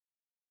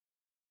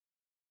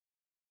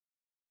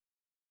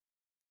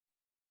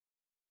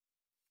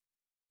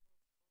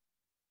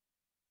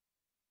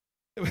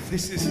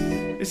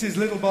This is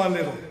Little by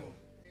Little.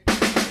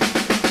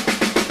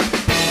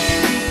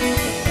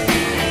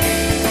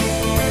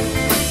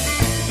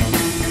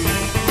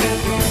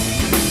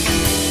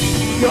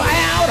 You're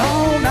out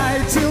all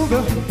night till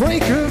the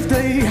break of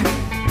day.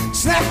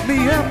 Snap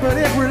me up at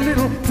every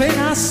little thing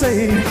I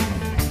say.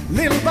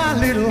 Little by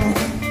little,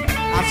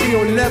 I see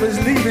your love is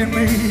leaving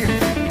me.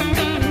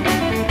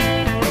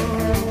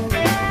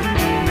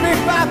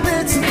 Bit by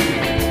bit,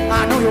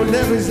 I know your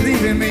love is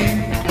leaving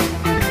me.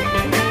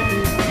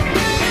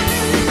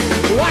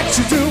 What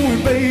you doing,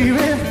 baby?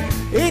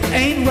 It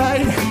ain't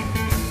right.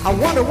 I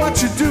wonder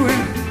what you're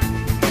doing.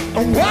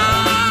 And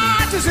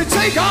why does it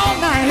take all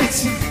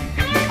night?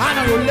 I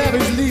know your love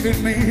is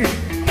leaving me.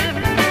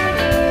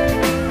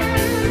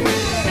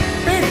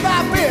 Bit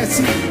by bit,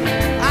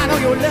 I know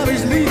your love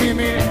is leaving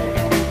me.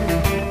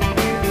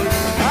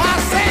 I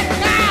said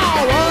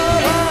now,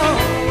 oh,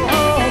 oh,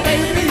 oh,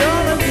 baby,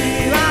 you're the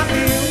lead I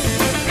feel.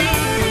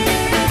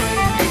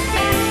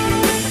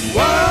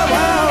 Whoa,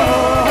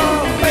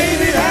 whoa,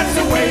 baby, that's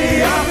the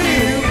way I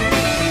feel.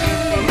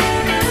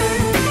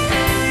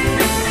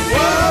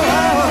 Whoa,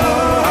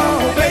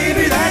 whoa,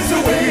 baby, that's the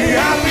way I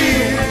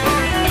feel.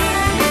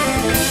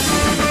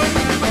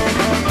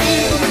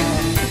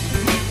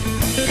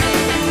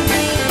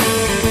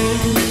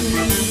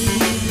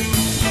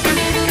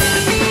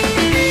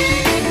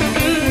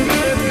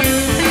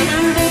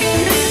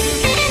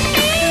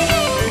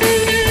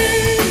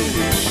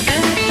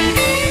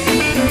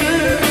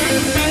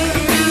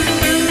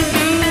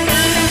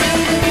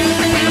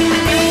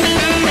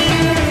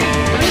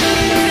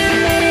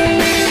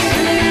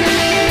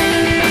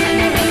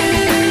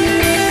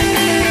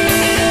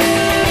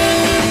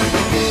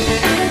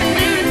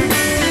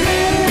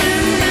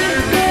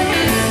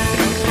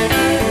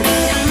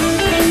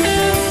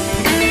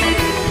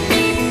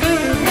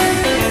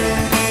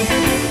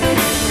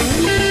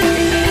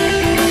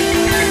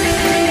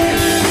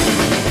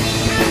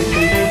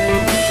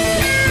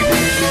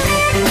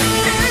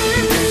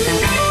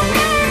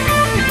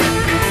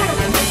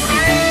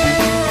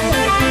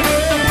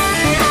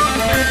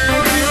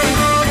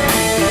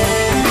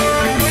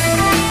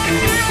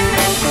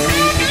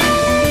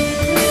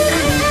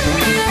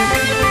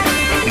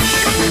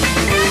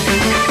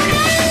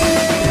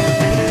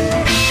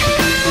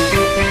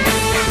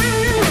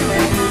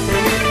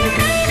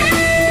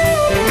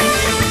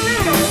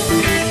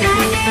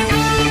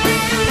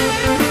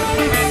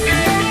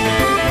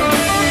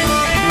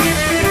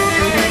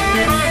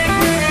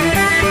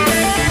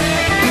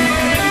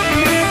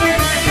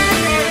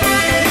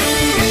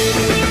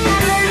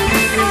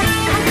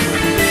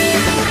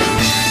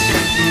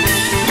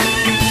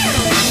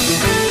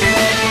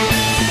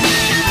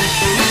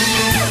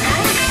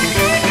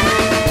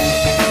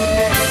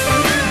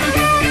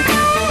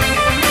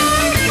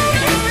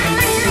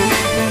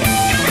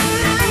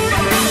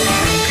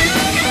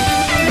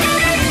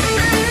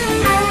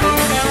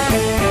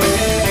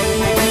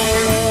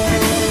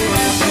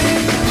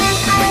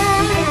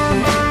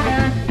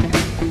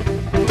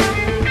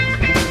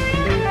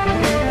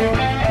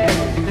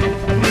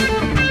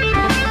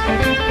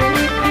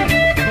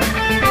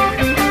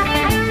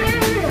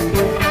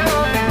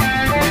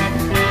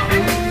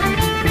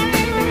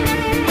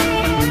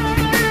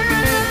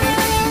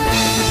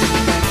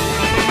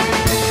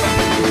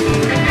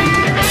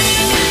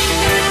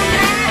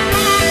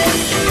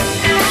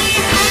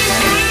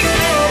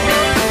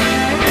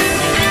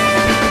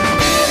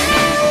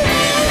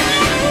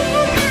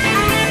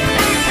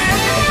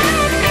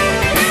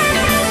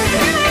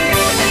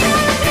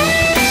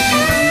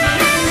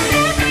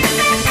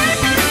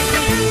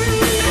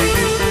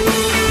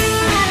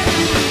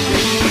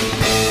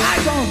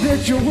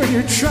 When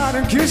you try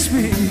to kiss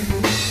me,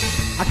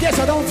 I guess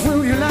I don't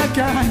thrill you like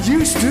I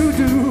used to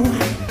do.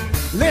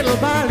 Little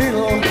by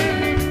little,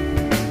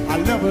 I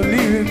love her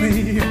leaving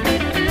me.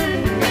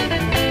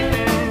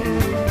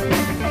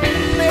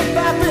 Bit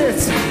by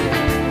bit,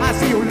 I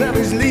see your love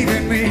is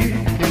leaving me.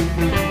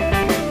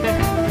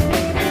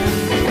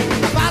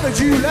 I bothered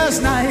you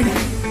last night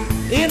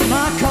in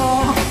my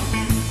car.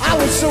 I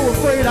was so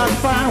afraid I'd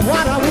find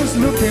what I was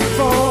looking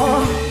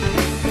for.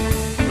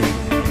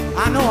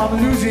 I know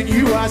I'm losing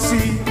you, I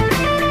see.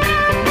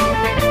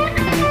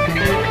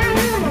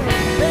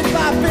 Bit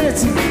by bit,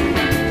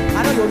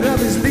 I know your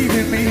love is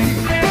leaving me.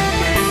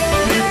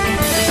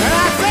 And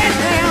I said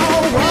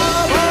now,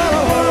 whoa, whoa,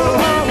 whoa,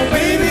 whoa,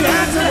 baby,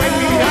 that's the way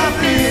I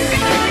feel.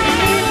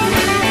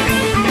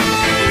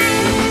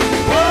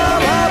 Whoa,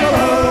 whoa,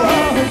 whoa,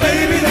 whoa,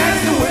 baby,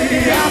 that's the way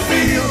I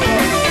feel.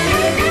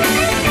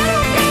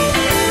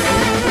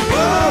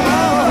 Whoa,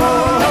 whoa,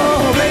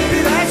 whoa, baby,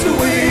 that's the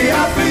way I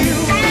feel.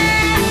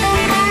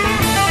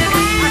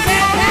 I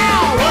said now.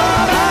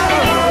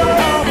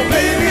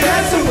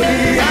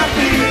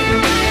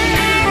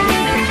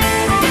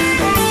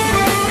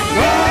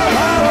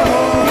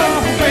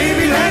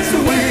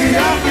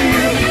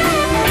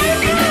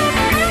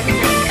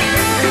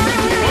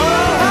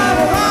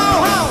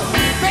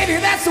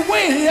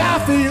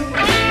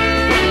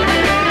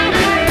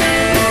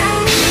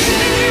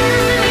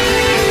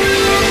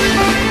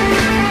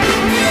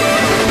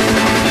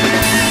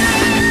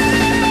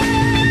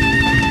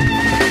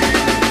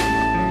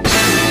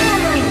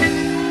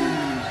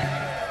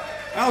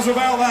 How's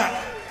about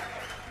that?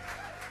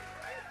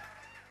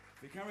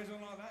 If he carries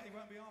on like that.